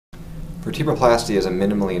Vertebroplasty is a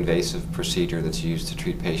minimally invasive procedure that's used to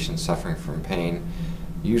treat patients suffering from pain,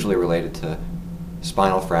 usually related to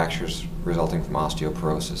spinal fractures resulting from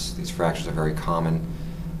osteoporosis. These fractures are very common.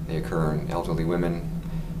 They occur in elderly women,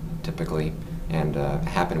 typically, and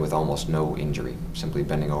happen with almost no injury. Simply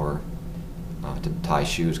bending over to tie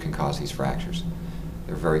shoes can cause these fractures.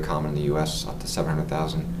 They're very common in the U.S. Up to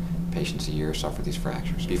 700,000 patients a year suffer these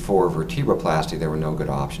fractures. Before vertebroplasty, there were no good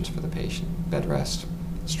options for the patient. Bed rest,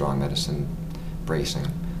 strong medicine, bracing.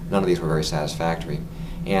 None of these were very satisfactory.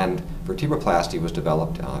 And vertebroplasty was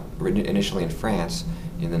developed initially in France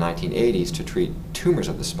in the 1980s to treat tumors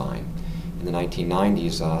of the spine. In the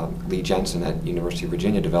 1990s, Lee Jensen at University of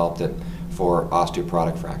Virginia developed it for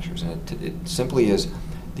osteoporotic fractures. And it simply is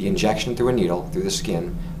the injection through a needle, through the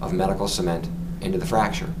skin, of medical cement into the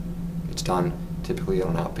fracture. It's done typically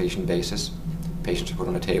on an outpatient basis. Patients are put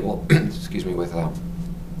on a table excuse me, with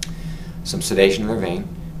some sedation in their vein,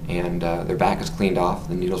 and their back is cleaned off,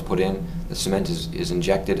 the needle's put in, the cement is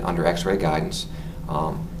injected under x-ray guidance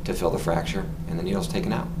to fill the fracture, and the needle's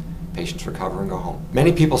taken out. Patients recover and go home.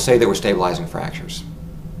 Many people say that we're stabilizing fractures.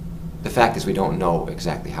 The fact is we don't know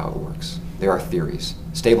exactly how it works. There are theories.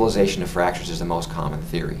 Stabilization of fractures is the most common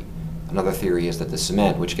theory. Another theory is that the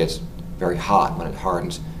cement, which gets very hot when it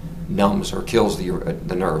hardens, numbs or kills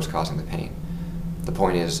the nerves causing the pain. The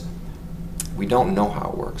point is, we don't know how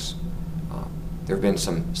it works. There have been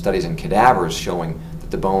some studies in cadavers showing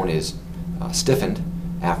that the bone is stiffened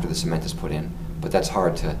after the cement is put in, but that's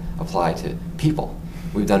hard to apply to people.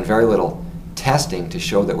 We've done very little testing to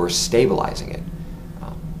show that we're stabilizing it.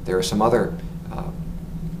 There are some other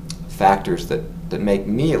factors that make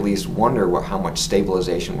me at least wonder how much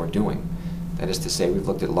stabilization we're doing. That is to say, we've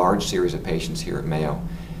looked at large series of patients here at Mayo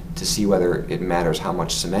to see whether it matters how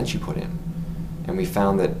much cement you put in. And we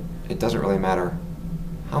found that it doesn't really matter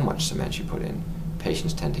how much cement you put in.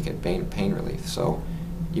 Patients tend to get pain relief. So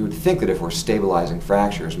you would think that if we're stabilizing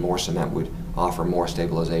fractures, more cement would offer more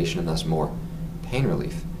stabilization and thus more pain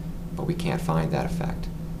relief. But we can't find that effect.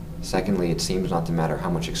 Secondly, it seems not to matter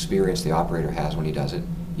how much experience the operator has when he does it.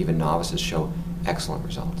 Even novices show excellent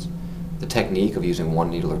results. The technique of using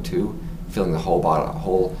one needle or two, filling the whole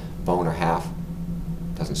bone or half,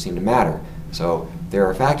 doesn't seem to matter. So there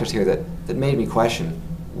are factors here that made me question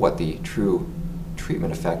what the true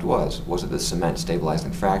treatment effect was. Was it the cement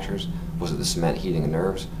stabilizing fractures? Was it the cement heating the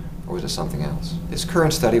nerves? Or was it something else? This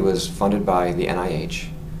current study was funded by the NIH.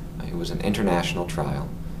 It was an international trial.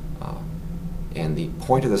 And the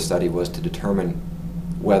point of the study was to determine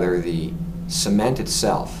whether the cement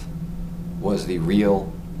itself was the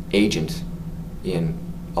real agent in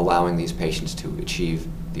allowing these patients to achieve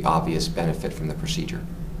the obvious benefit from the procedure.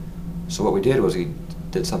 So what we did was we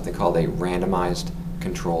did something called a randomized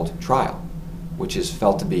controlled trial, which is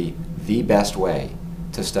felt to be the best way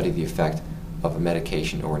to study the effect of a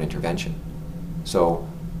medication or an intervention. So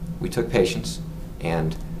we took patients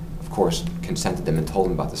and, of course, consented them and told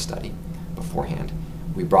them about the study beforehand.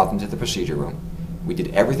 We brought them to the procedure room. We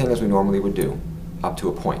did everything as we normally would do, up to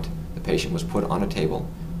a point. The patient was put on a table,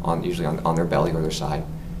 usually on their belly or their side.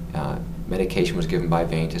 Medication was given by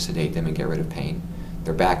vein to sedate them and get rid of pain.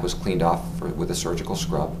 Their back was cleaned off with a surgical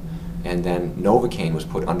scrub, and then Novocaine was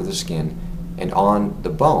put under the skin and on the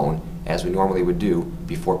bone, as we normally would do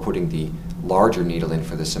before putting the larger needle in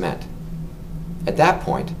for the cement. At that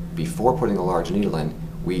point, before putting the large needle in,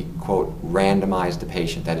 we, quote, randomized the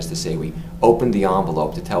patient. That is to say, we opened the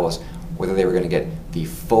envelope to tell us whether they were going to get the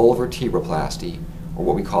full vertebroplasty or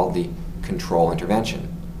what we called the control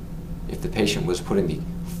intervention. If the patient was put in the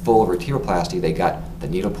full vertebroplasty, they got the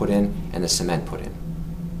needle put in and the cement put in.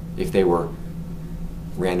 If they were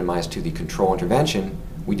randomized to the control intervention,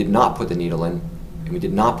 we did not put the needle in and we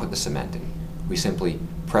did not put the cement in. We simply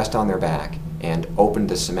pressed on their back and opened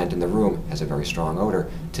the cement in the room, has a very strong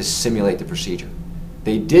odor, to simulate the procedure.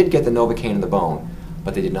 They did get the Novocaine in the bone,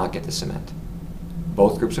 but they did not get the cement.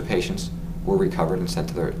 Both groups of patients were recovered and sent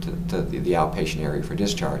to the outpatient area for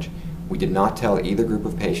discharge. We did not tell either group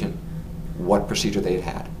of patient what procedure they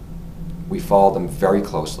had had. We followed them very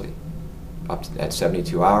closely, at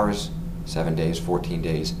 72 hours, 7 days, 14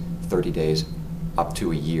 days, 30 days, up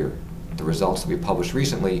to a year. The results that we published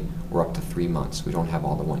recently were up to 3 months. We don't have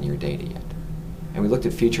all the 1-year data yet. And we looked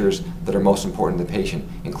at features that are most important to the patient,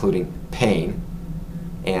 including pain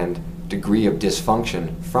and degree of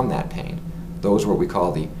dysfunction from that pain. Those are what we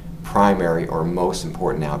call the primary or most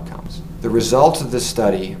important outcomes. The results of this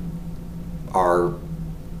study are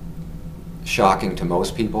shocking to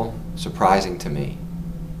most people, surprising to me.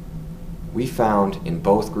 We found in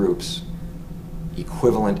both groups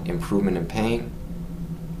equivalent improvement in pain,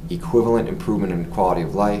 equivalent improvement in quality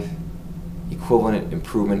of life, equivalent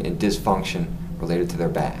improvement in dysfunction related to their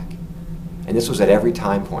back. And this was at every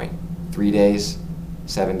time point, 3 days,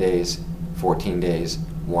 7 days, 14 days,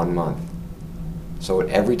 1 month. So at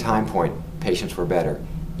every time point, patients were better.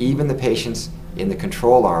 Even the patients in the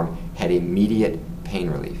control arm had immediate pain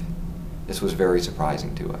relief. This was very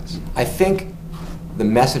surprising to us. I think the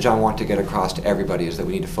message I want to get across to everybody is that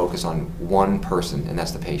we need to focus on one person, and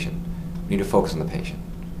that's the patient. We need to focus on the patient.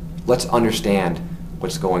 Let's understand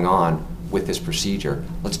what's going on with this procedure.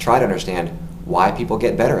 Let's try to understand why people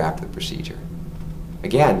get better after the procedure.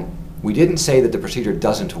 Again, we didn't say that the procedure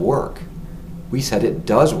doesn't work. We said it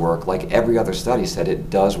does work, like every other study said it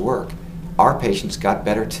does work. Our patients got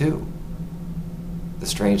better too. The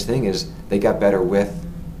strange thing is they got better with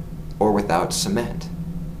or without cement.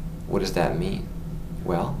 What does that mean?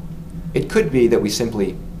 Well, it could be that we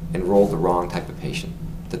simply enrolled the wrong type of patient,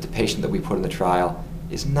 that the patient that we put in the trial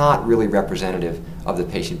is not really representative of the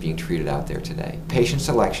patient being treated out there today. Patient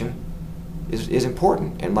selection is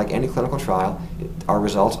important, and like any clinical trial, our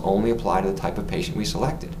results only apply to the type of patient we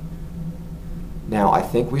selected. Now, I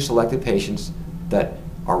think we selected patients that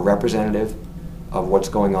are representative of what's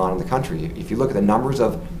going on in the country. If you look at the numbers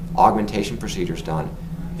of augmentation procedures done,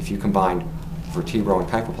 if you combine vertebro and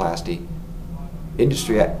kyphoplasty,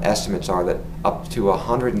 industry estimates are that up to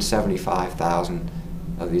 175,000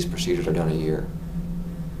 of these procedures are done a year.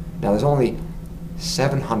 Now, there's only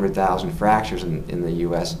 700,000 fractures in the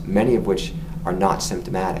US, many of which are not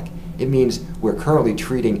symptomatic. It means we're currently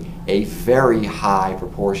treating a very high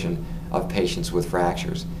proportion of patients with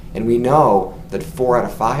fractures. And we know that 4 out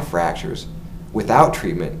of 5 fractures without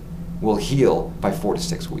treatment will heal by 4 to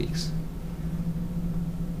 6 weeks.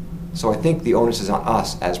 So I think the onus is on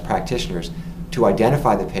us as practitioners to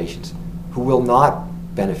identify the patients who will not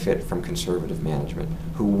benefit from conservative management,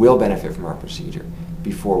 who will benefit from our procedure,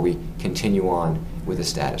 before we continue on with the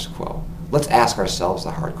status quo. Let's ask ourselves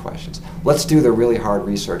the hard questions. Let's do the really hard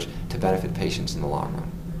research to benefit patients in the long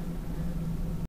run.